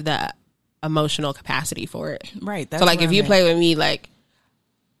the emotional capacity for it. Right. So like if you play with me, like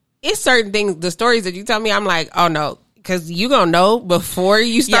it's certain things, the stories that you tell me, I'm like, oh no, because you gonna know before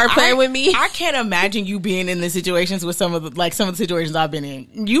you start playing with me. I can't imagine you being in the situations with some of the situations I've been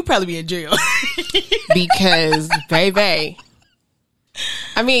in. You probably be in jail because baby.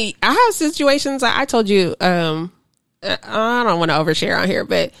 I mean, I have situations. I told you, I don't want to overshare on here,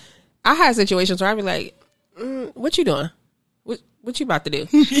 but I had situations where I'd be like, "What you doing? What you about to do?"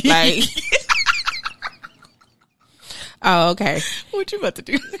 Like, oh, okay. What you about to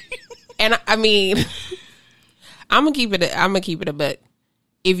do? And I mean, I'm gonna keep it a buck.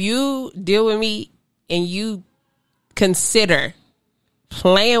 If you deal with me and you consider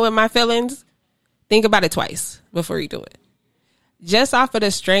playing with my feelings, think about it twice before you do it. Just off of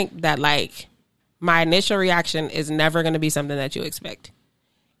the strength that like my initial reaction is never going to be something that you expect.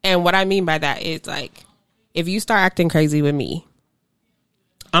 And what I mean by that is like, if you start acting crazy with me,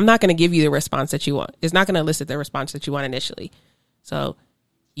 I'm not going to give you the response that you want. It's not going to elicit the response that you want initially. So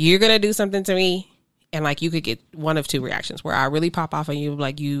you're going to do something to me and like you could get one of two reactions where I really pop off on you.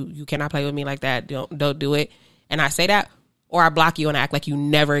 Like you cannot play with me like that. Don't do it. And I say that, or I block you and act like you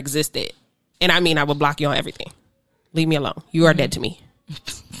never existed. And I mean, I will block you on everything. Leave me alone. You are dead to me.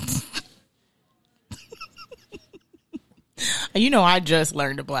 You know, I just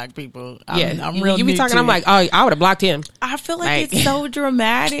learned to block people. I'm real. You be talking. I'm like, oh, I would have blocked him. I feel like it's so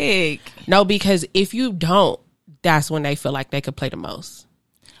dramatic. No, because if you don't, that's when they feel like they could play the most.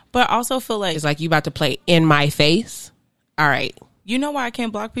 But I also feel like it's like you about to play in my face. All right. You know why I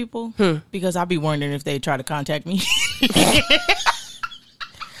can't block people? Because I'll be wondering if they try to contact me.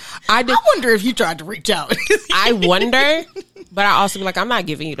 I wonder if you tried to reach out. I wonder, but I also be like, I'm not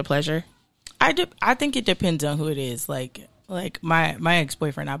giving you the pleasure. I think it depends on who it is. Like my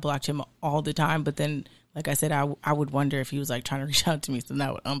ex-boyfriend, I blocked him all the time. But then, like I said, I would wonder if he was like trying to reach out to me. So then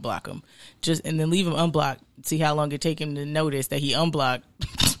I would unblock him and then leave him unblocked. See how long it take him to notice that he unblocked.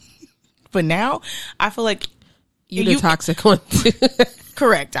 But now I feel like you the toxic one too.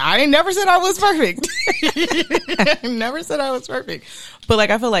 Correct. I never said I was perfect. I never said I was perfect. But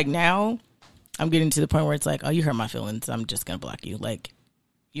like, I feel like now I'm getting to the point where it's like, oh, you hurt my feelings. I'm just going to block you. Like,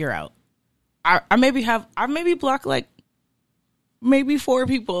 you're out. I maybe blocked like maybe 4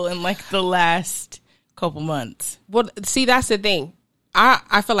 people in like the last couple months. Well, see, that's the thing.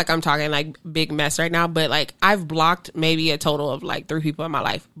 I feel like I'm talking like big mess right now, but like I've blocked maybe a total of like 3 people in my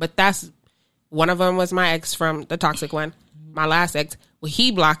life. But that's one of them was my ex from the toxic one. My last ex, well,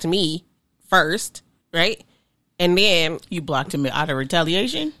 he blocked me first, right? And then you blocked him out of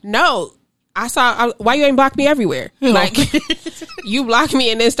retaliation? No, why you ain't blocked me everywhere? Like you blocked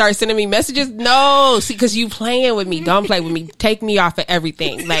me and then start sending me messages. No, see, because you playing with me. Don't play with me. Take me off of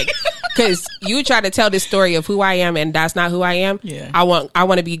everything. Like, because you try to tell this story of who I am and that's not who I am. Yeah, I want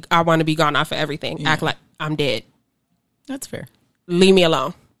to be gone off of everything. Yeah. Act like I'm dead. That's fair. Leave me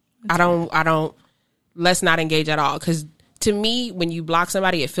alone. I don't. Let's not engage at all. Because to me, when you block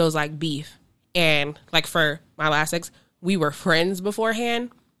somebody, it feels like beef. And like for my last ex, we were friends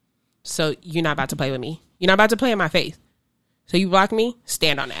beforehand. So you're not about to play with me. You're not about to play in my face. So you block me,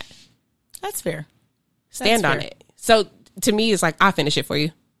 stand on that. That's fair. Stand on it. So to me, it's like, I'll finish it for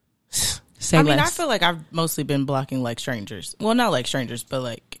you. I mean, I feel like I've mostly been blocking like strangers. Well, not like strangers, but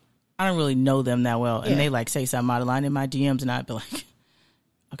like I don't really know them that well. And they like say something out of line in my DMs and I'd be like,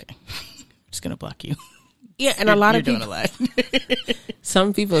 okay, I'm just going to block you. Yeah, and a lot of people doing a lot.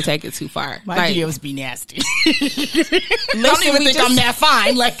 Some people take it too far. My DMs be nasty. I don't even think I'm that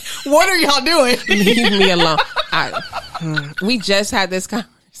fine. Like, what are y'all doing? Leave me alone. We just had this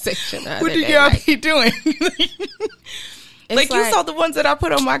conversation. What do y'all be doing? Like you saw the ones that I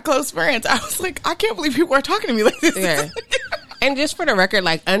put on my close friends. I was like, I can't believe people are talking to me like this. Yeah. And just for the record,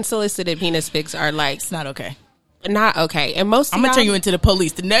 like unsolicited penis pics are like, it's not okay. not okay. And most of I'm gonna y'all- turn you into the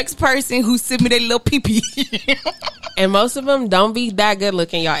police. The next person who sent me their little pee-pee. and most of them don't be that good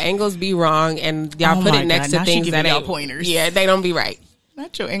looking. Y'all angles be wrong, and y'all Oh put my it next God, to now she things giving that y'all ain't pointers. Yeah, they don't be right.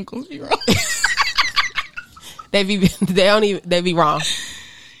 Not your ankles, you wrong. They be wrong.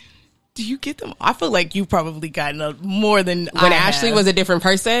 Do you get them? I feel like you probably gotten more than When I Ashley have. was a different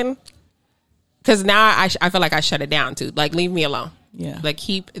person, because now I feel like I shut it down too. Like, leave me alone. Yeah. Like,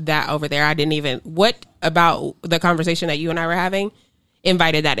 keep that over there. I didn't even. What about the conversation that you and I were having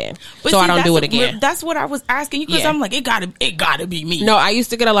invited that in? But so see, I don't that's do it again. That's what I was asking you because Yeah. I'm like, it gotta be me. No, I used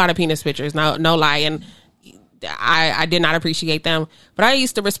to get a lot of penis pictures. No lie, and I did not appreciate them. But I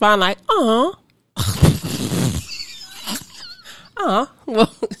used to respond like, "Aw, aw."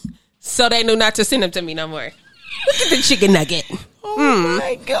 Well, so they knew not to send them to me no more. Look at the chicken nugget, Oh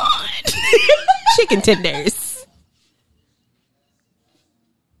my God. chicken tenders.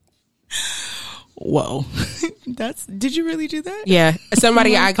 Whoa. Did you really do that? Yeah,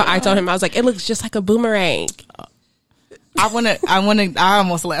 somebody I told him, I was like, it looks just like a boomerang. I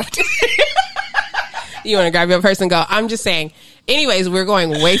almost left. You want to grab your purse and go. I'm just saying. Anyways, we're going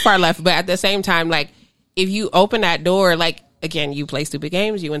way far left, but at the same time, like, if you open that door, like, again, you play stupid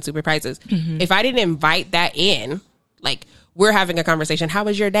games, you win stupid prizes. Mm-hmm. If I didn't invite that in, like, we're having a conversation. How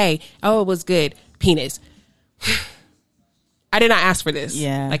was your day? Oh, it was good. Penis. I did not ask for this.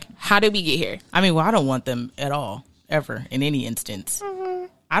 Yeah. Like, how did we get here? I mean, well, I don't want them at all, ever, in any instance.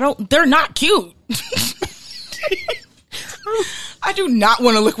 They're not cute. I do not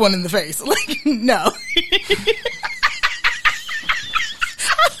want to look one in the face. Like, no.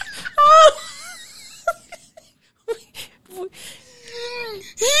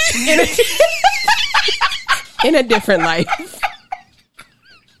 In a different life.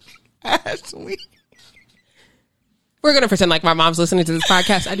 Ashley. We're going to pretend like my mom's listening to this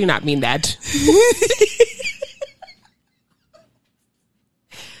podcast. I do not mean that.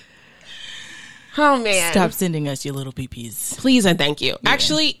 Oh, man. Stop sending us your little peepees. Please and thank you.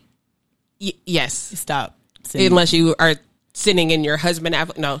 Actually, yes. Stop. Sending. Unless you are sitting in your husband.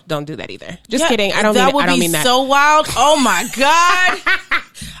 No, don't do that either. Just Yeah, kidding. I don't that mean would I don't be mean that. so wild. Oh my God.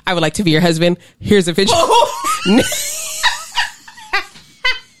 I would like to be your husband. Here's a picture.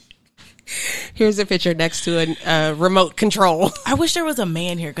 Here's a picture next to a remote control. I wish there was a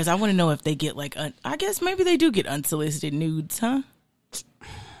man here because I want to know if they get like, I guess maybe they do get unsolicited nudes, huh?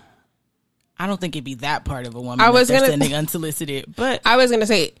 I don't think it'd be that part of a woman. I was that they're gonna- sending unsolicited, but I was going to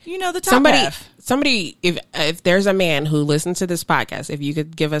say, you know, the top half. somebody, if there's a man who listens to this podcast, if you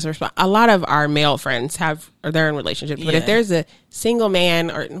could give us a response. A lot of our male friends or they're in relationships, but if Yeah. there's a single man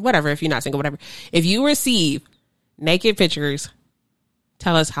or whatever, if you're not single, whatever, if you receive naked pictures,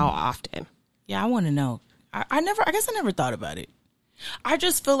 tell us how often. Yeah, I want to know. I guess I never thought about it. I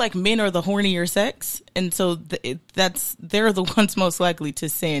just feel like men are the hornier sex, and so they're the ones most likely to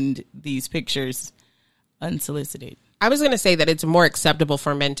send these pictures unsolicited. I was going to say that it's more acceptable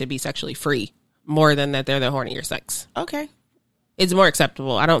for men to be sexually free more than that they're the hornier sex. Okay, It's more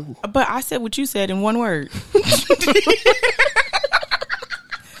acceptable. I don't. but I said what you said in one word.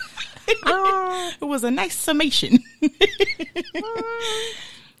 It was a nice summation.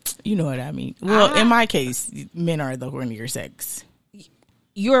 You know what I mean. Well, in my case, men are the hornier sex.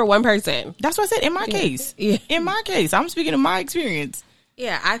 You are one person. That's what I said in my case. Yeah. In my case, I'm speaking of my experience.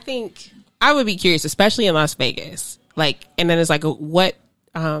 Yeah, I think I would be curious, especially in Las Vegas. Like, and then it's like, what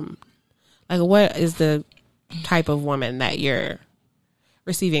is the type of woman that you're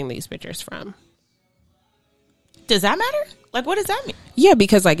receiving these pictures from? Does that matter? Like, what does that mean? Yeah,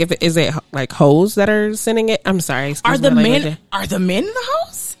 because like, is it like hoes that are sending it? I'm sorry. Are excuse the my men? language. Are the men in the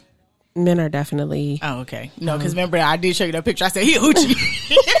house? Men are definitely. Oh, okay. No, because remember, I did show you that picture. I said he a hoochie.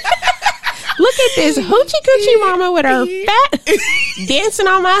 Look at this hoochie coochie mama with her fat dancing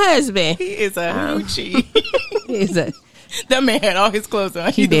on my husband. He is a hoochie. He's a That man had all his clothes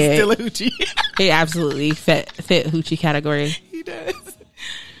on. He He was did. still a hoochie. he absolutely fit hoochie category. He does.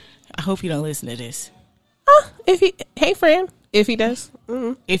 I hope you don't listen to this. Hey friend, if he does,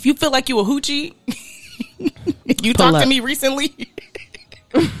 If you feel like you a hoochie, you Pull talked up. to me recently.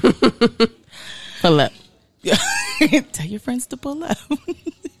 pull up. Tell your friends to pull up.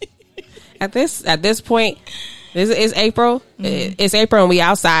 At this point, this is April. It's April and we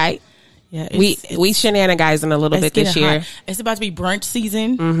outside. Yeah, We shenanigans a little bit this getting year. hot. It's about to be brunch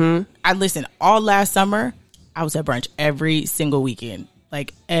season. Mm-hmm. I listen all last summer. I was at brunch every single weekend,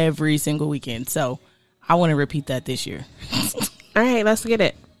 like every single weekend. So I want to repeat that this year. All right, let's get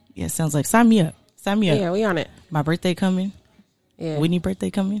it. Yeah, sounds like sign me up. Sign me up. Yeah, we on it. My birthday coming. Yeah, Whitney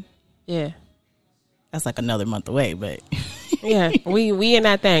birthday coming. yeah, That's like another month away, but yeah. we in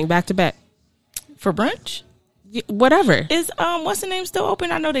that thing back to back. for brunch. Whatever. Is what's the name still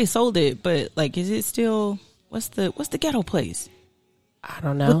open? I know they sold it, but like, is it still? What's the ghetto place? I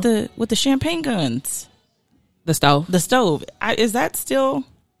don't know. With the champagne guns. The stove. The stove. Is that still?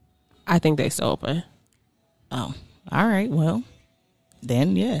 I think they still open. Oh, all right. Well,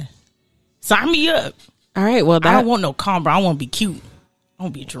 then yeah, sign me up. All right. Well, I don't want no combo. I want to be cute. I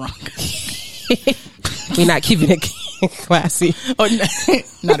want to be drunk. We're not keeping it classy. Oh, no,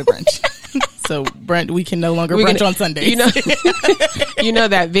 not a brunch. So brunch, we can no longer brunch on Sundays. You know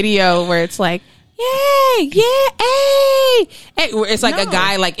that video where it's like, yay, yeah, hey. It's like a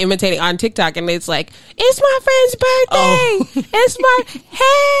guy like imitating on TikTok, and it's like, it's my friend's birthday. It's my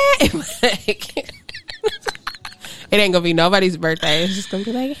hey. It ain't gonna be nobody's birthday. It's just gonna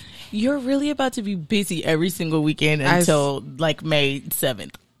be like, you're really about to be busy every single weekend until like May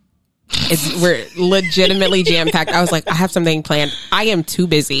 7th. We're legitimately jam packed. I was like, I have something planned. I am too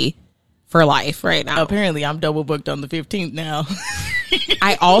busy for life right now. Apparently, I'm double booked on the 15th now.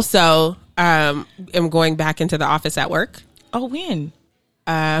 I also am going back into the office at work. Oh, when?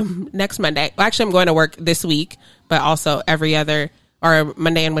 Next Monday. Well, actually, I'm going to work this week, but also every other or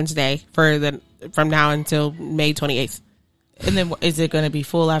Monday and Wednesday from now until May 28th. And then is it going to be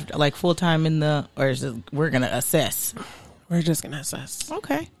full after, like full time or is it, we're going to assess? We're just going to assess.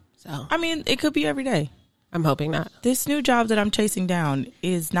 Okay. So, I mean, it could be every day. I'm hoping not. This new job that I'm chasing down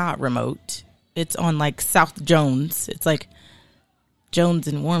is not remote. It's on like South Jones. It's like Jones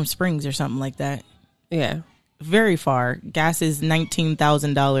in Warm Springs or something like that. Yeah. Very far. Gas is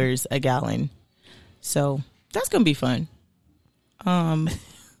 $19,000 a gallon. So that's going to be fun.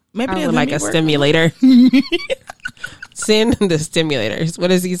 Maybe I would like a stimulator. Send the stimulators. What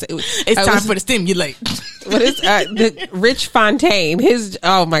does he say? It's time for the stimulate. What is the Rich Fontaine?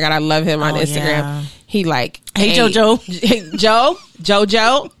 Oh my God, I love him on Instagram. Yeah. He like, hey JoJo, hey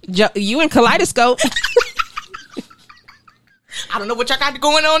Jojo, you in Kaleidoscope. I don't know what y'all got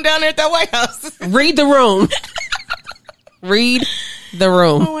going on down there at that White House. Read the room. Read the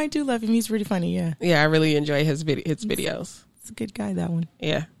room. Oh, I do love him. He's really funny. Yeah, yeah, I really enjoy his videos. It's a good guy, that one.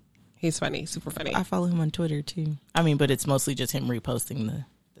 Yeah. He's funny, super funny. I follow him on Twitter too. I mean, but it's mostly just him reposting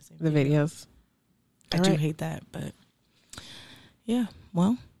the videos. I do hate that, but yeah.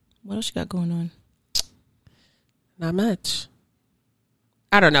 Well, what else you got going on? Not much.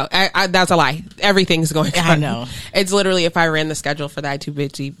 I don't know. That's a lie. Everything's going on. I know. It's literally, if I ran the schedule for the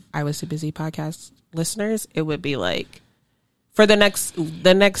I Was Too Busy podcast listeners, it would be like for the next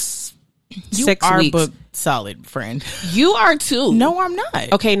 6 are weeks. Booked solid, friend. You are too. No, I'm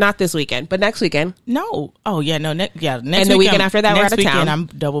not. Okay, not this weekend, but next weekend. No. Oh yeah, no. Next and the weekend after that, we're out of weekend, town. I'm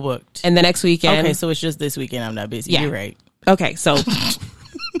double booked. And the next weekend. Okay, so it's just this weekend. I'm not busy. Yeah. You're right. Okay, so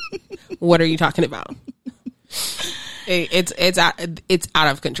what are you talking about? It's out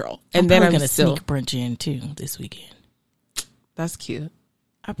of control. And then I'm gonna still sneak brunch in too this weekend. That's cute.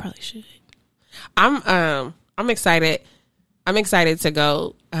 I probably should. I'm excited. I'm excited to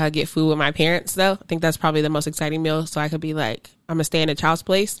go get food with my parents, though. I think that's probably the most exciting meal. So I could be like, I'm going to stay in a child's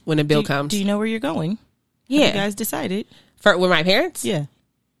place when the bill comes. Do you know where you're going? Yeah. Have you guys decided? With my parents? Yeah.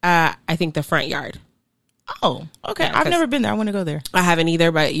 I think the front yard. Oh, okay. Yeah, I've never been there. I want to go there. I haven't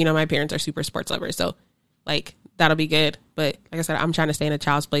either, but, my parents are super sports lovers. So, like, that'll be good. But, like I said, I'm trying to stay in a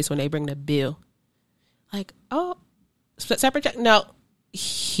child's place when they bring the bill. Like, oh, separate check? No.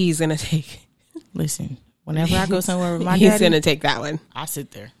 He's going to take. Listen. Whenever I go somewhere with my He's daddy, going to take that one. I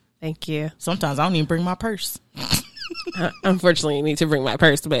sit there. Thank you. Sometimes I don't even bring my purse. Unfortunately, I need to bring my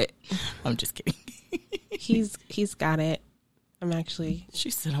purse, but I'm just kidding. He's got it. I'm actually.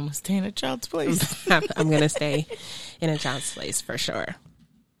 She said I'm going to stay in a child's place. I'm going to stay in a child's place for sure.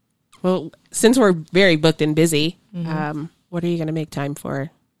 Well, since we're very booked and busy, what are you going to make time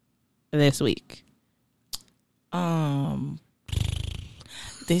for this week?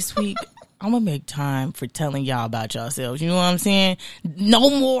 This week, I'm going to make time for telling y'all about yourselves. You know what I'm saying? No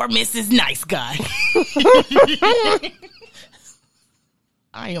more Mrs. Nice Guy.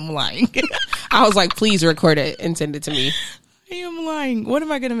 I am lying. I was like, please record it and send it to me. I am lying. What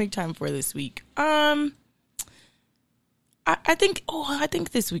am I going to make time for this week? I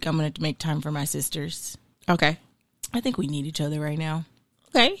think this week I'm going to make time for my sisters. Okay. I think we need each other right now.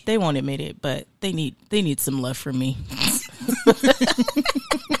 Okay. They won't admit it, but they need some love from me.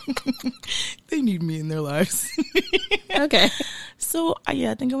 They need me in their lives. Okay. So,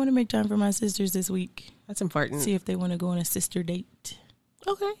 I think I want to make time for my sisters this week. That's important. See if they want to go on a sister date.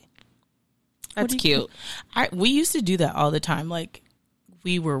 Okay. That's cute. We used to do that all the time. Like,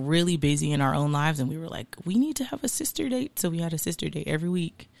 we were really busy in our own lives, and we were like, we need to have a sister date. So we had a sister date every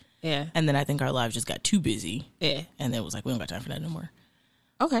week. Yeah. And then I think our lives just got too busy. Yeah. And then it was like, we don't got time for that no more.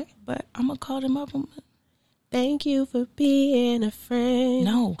 Okay. But I'm going to call them up. Thank you for being a friend.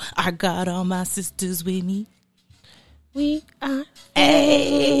 No, I got all my sisters with me. We are.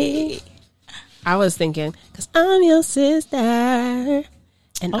 Hey. I was thinking, because I'm your sister.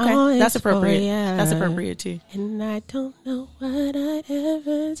 And Okay, that's appropriate. For ya. That's appropriate too. And I don't know what I'd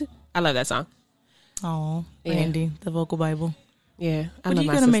ever do. I love that song. Oh, Yeah. Randy, the vocal Bible. Yeah. What are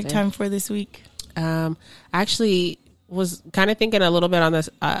you going to make time for this week? I actually was kind of thinking a little bit on this,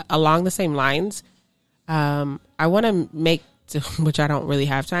 along the same lines. I want to make, which I don't really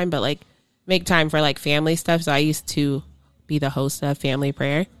have time, but like make time for like family stuff. So I used to be the host of family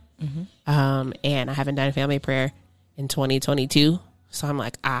prayer. And I haven't done family prayer in 2022. So I'm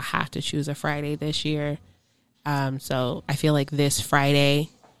like, I have to choose a Friday this year. So I feel like this Friday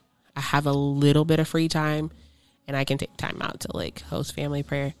I have a little bit of free time and I can take time out to like host family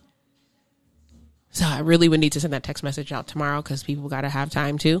prayer. So I really would need to send that text message out tomorrow because people got to have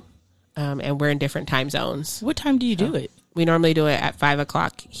time too. And we're in different time zones. What time do you do it? We normally do it at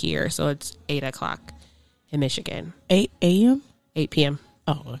 5:00 here. So it's 8:00 in Michigan. 8 a.m.? 8 p.m.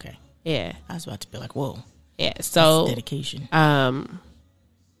 Oh, okay. Yeah. I was about to be like, whoa. Yeah. So that's dedication.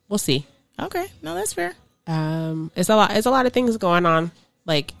 We'll see. Okay. No, that's fair. It's a lot of things going on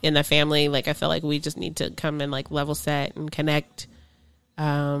like in the family. Like I feel like we just need to come and like level set and connect.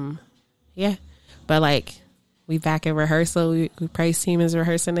 Yeah. But like we back in rehearsal. We praise team is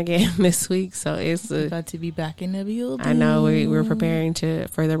rehearsing again this week. So it's about to be back in the building. I know we're preparing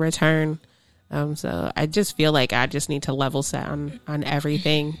for the return. So I just feel like I just need to level set on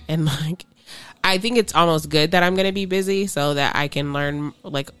everything. And like, I think it's almost good that I'm going to be busy so that I can learn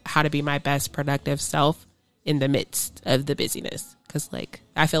like how to be my best productive self in the midst of the busyness. Cause like,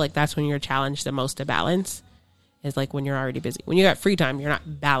 I feel like that's when you're challenged the most to balance is like when you're already busy. When you got free time, you're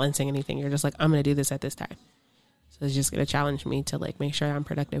not balancing anything. You're just like, I'm going to do this at this time. So it's just going to challenge me to like make sure I'm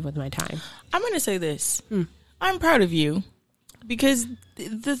productive with my time. I'm going to say this. I'm proud of you because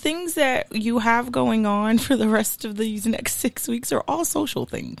the things that you have going on for the rest of these next 6 weeks are all social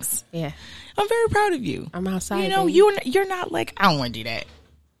things. Yeah. I'm very proud of you. I'm outside. You know, you're not like, I don't want to do that.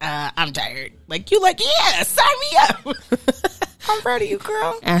 I'm tired. Like, you like, yeah, sign me up. I'm proud of you,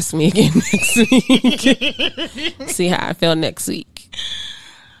 girl. Ask me again next week. See how I feel next week.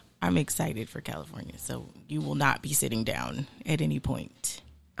 I'm excited for California, so you will not be sitting down at any point.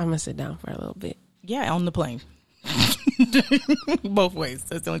 I'm going to sit down for a little bit. Yeah, on the plane. Both ways.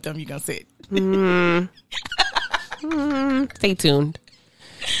 That's the only time you're going to sit. Stay tuned.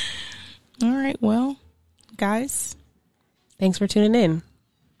 All right, well, guys. Thanks for tuning in.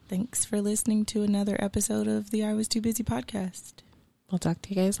 Thanks for listening to another episode of the I Was Too Busy podcast. We'll talk to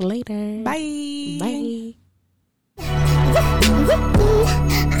you guys later. Bye. Bye.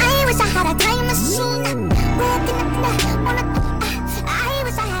 I wish I had a time machine.